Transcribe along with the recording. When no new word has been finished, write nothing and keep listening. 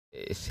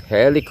It's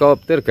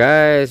helicopter,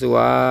 guys.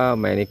 Wow,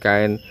 many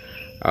kind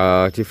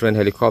different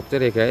helicopter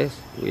here, guys.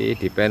 We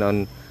depend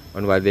on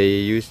what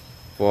they use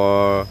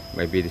for,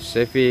 maybe the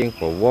saving,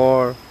 for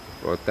war,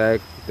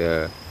 protect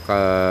the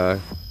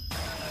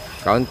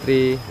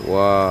country.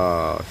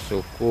 Wow,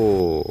 so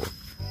cool.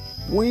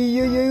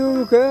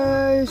 You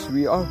guys,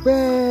 we are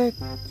back.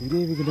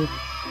 Today we're gonna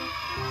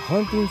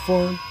hunting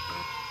for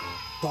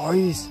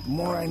toys,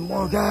 more and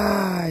more,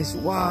 guys.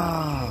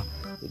 Wow,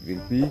 it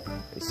will be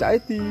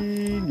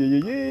exciting.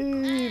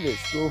 Yeah.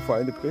 Let's go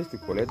find the place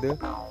to collect the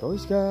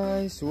toys,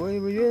 guys.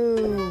 Where are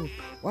you?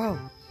 Wow,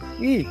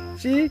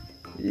 see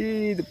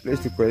the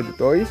place to collect the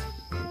toys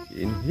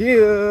is in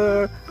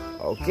here.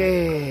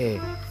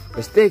 Okay,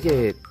 let's take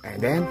it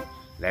and then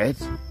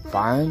let's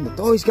find the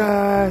toys,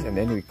 guys, and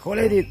then we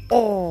collect it,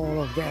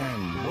 all of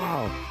them.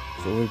 Wow,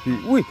 so we'll be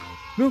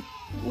look,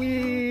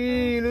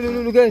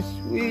 guys,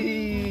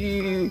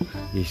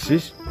 this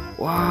is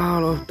wow,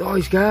 a lot of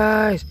toys,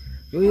 guys.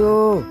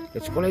 Yo,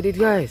 let's collect it,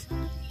 guys.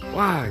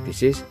 Wow,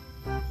 this is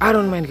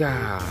Iron Man,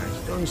 guys.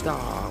 Tony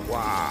Stark.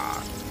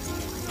 Wow,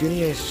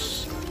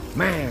 genius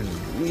man.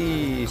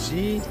 We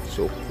see,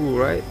 so cool,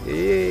 right?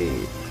 Hey,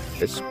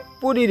 let's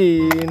put it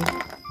in,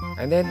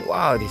 and then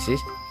wow, this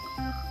is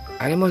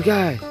animals,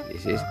 guys.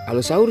 This is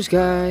Allosaurus,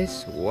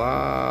 guys.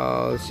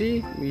 Wow,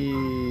 see,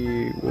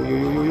 cool.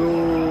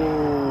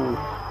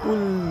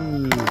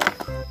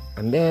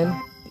 And then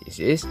this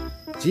is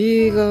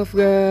giraffe,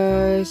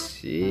 guys.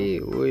 See,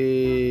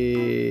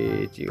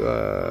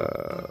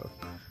 giraffe.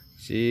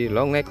 See,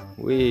 long neck.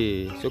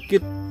 So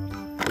cute.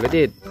 Look at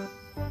it.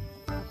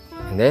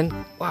 And then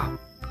wow,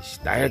 this is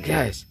T-Rex,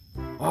 guys.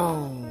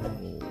 Oh,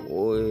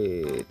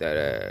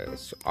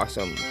 T-Rex, so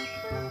awesome.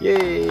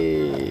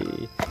 Yay!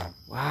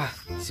 Wow,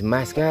 it's a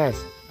mask, guys.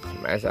 It's a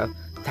mask of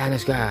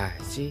Thanos, guys.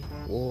 See?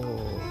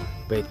 Whoa,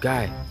 bad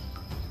guy.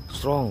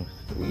 Strong.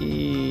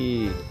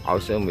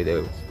 Awesome with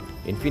the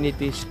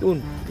Infinity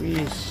Stone.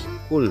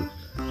 Cool.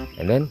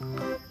 And then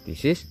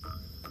this is,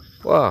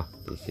 wow,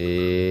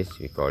 we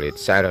call it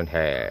Siren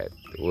Head.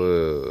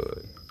 Whoa,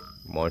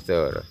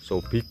 monster,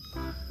 so big.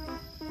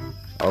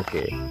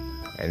 Okay.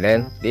 And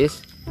then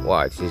this,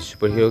 wow, this is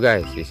superhero,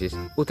 guys. This is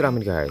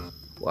Ultraman, guys.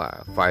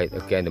 Wow, fight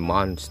against the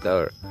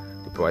monster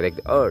to protect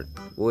the earth.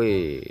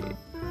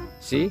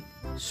 See,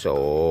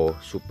 so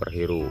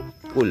superhero,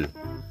 cool.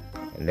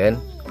 And then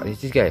what is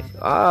this, guys?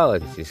 Oh,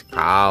 this is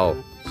cow.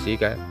 See,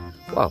 guys?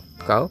 Wow,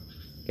 cow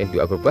can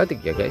do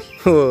acrobatic, yeah, guys.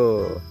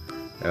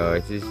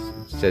 It is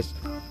just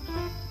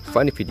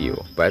funny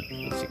video, but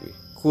it's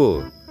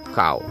cool.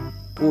 Cow,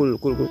 cool.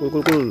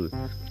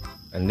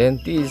 And then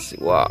this,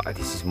 wow,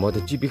 this is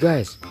MotoGP,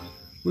 guys.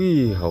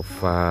 How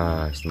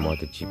fast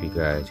MotoGP,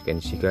 guys. You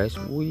can see, guys.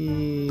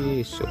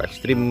 So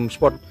extreme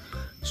sport,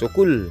 so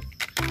cool.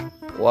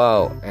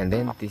 Wow. And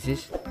then this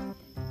is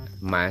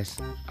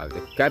mask of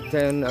the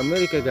Captain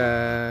America,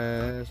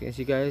 guys. You can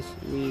see, guys.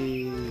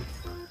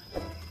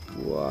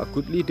 Wow,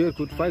 good leader,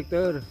 good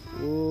fighter.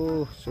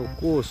 Oh, so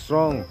cool,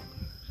 strong.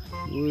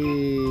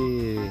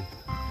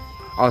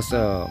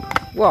 Awesome.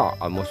 Wow,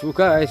 almost full,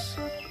 guys.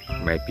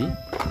 Maybe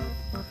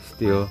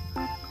still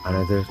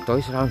another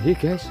toys around here,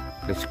 guys.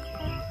 Let's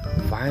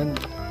find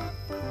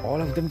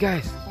all of them,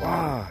 guys.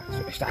 Wow, so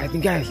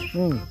exciting, guys.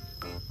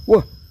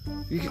 Wow,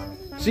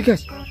 see,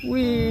 guys.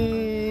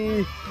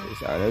 There's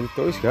another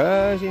toys,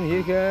 guys, in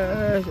here,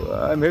 guys.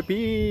 I'm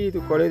happy to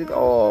collect it.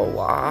 Oh,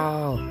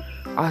 wow,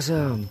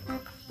 awesome.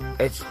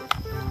 Let's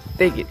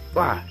take it.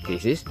 Wow,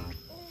 this is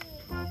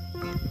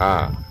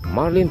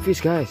marlin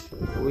fish, guys.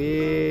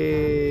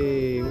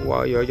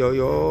 Wow,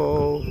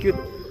 yo, cute.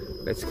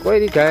 Let's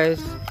collect it,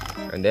 guys.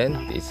 And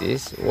then this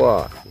is,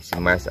 wow, this is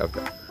mask of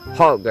the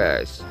Hulk,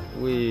 guys.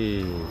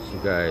 See,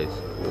 guys.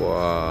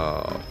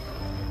 Wow,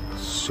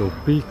 so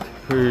big.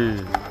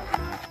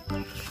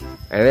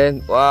 And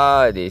then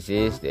wow, this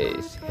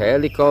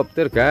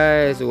helicopter,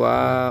 guys.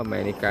 Wow,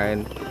 many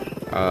kind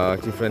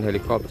different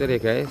helicopter here,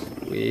 guys.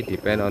 We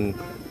depend on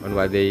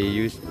what they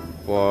use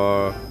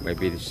for,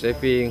 maybe the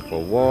saving,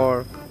 for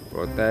war,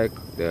 protect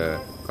the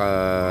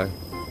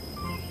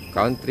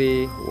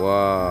country.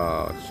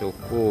 Wow, so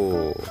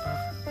cool.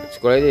 Let's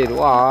collect it.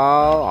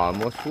 Wow,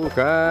 almost full,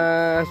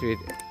 guys. We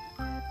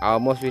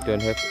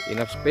don't have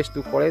enough space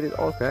to collect it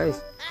all,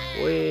 guys.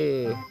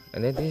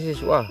 And then this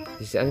is, wow,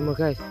 this is animal,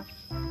 guys.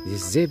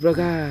 This is zebra,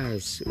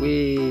 guys.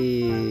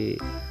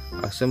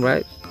 Awesome,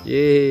 right?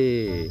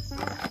 Yay!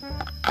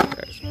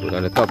 Guys, put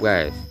on the top,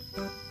 guys.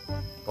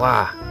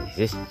 Wow,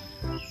 this is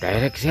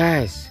T-Rex,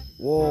 guys.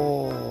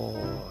 Whoa,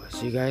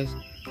 see, guys.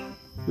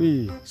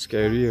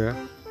 Scary, huh?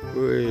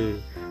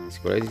 Let's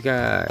collect it,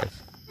 guys.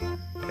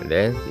 And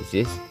then this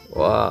is,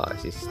 wow,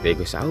 this is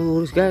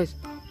Stegosaurus, guys.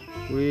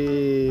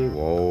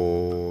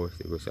 Wow,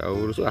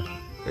 Stegosaurus.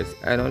 Let's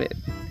add on it.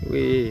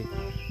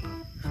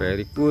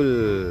 Very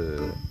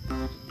cool.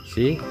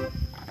 See,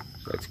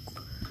 let's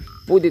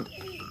put it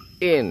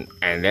in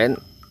and then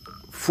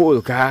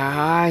full,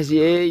 guys.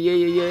 Yeah.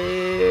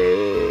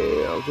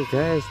 Okay,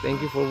 guys,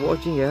 thank you for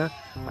watching. I'll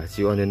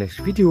see you on the next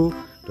video.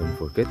 Don't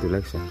forget to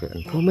like, subscribe,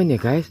 and comment ya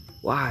guys.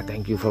 Wah,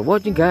 thank you for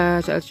watching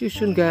guys. I'll see you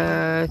soon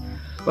guys.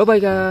 Bye bye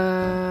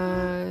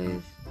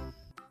guys.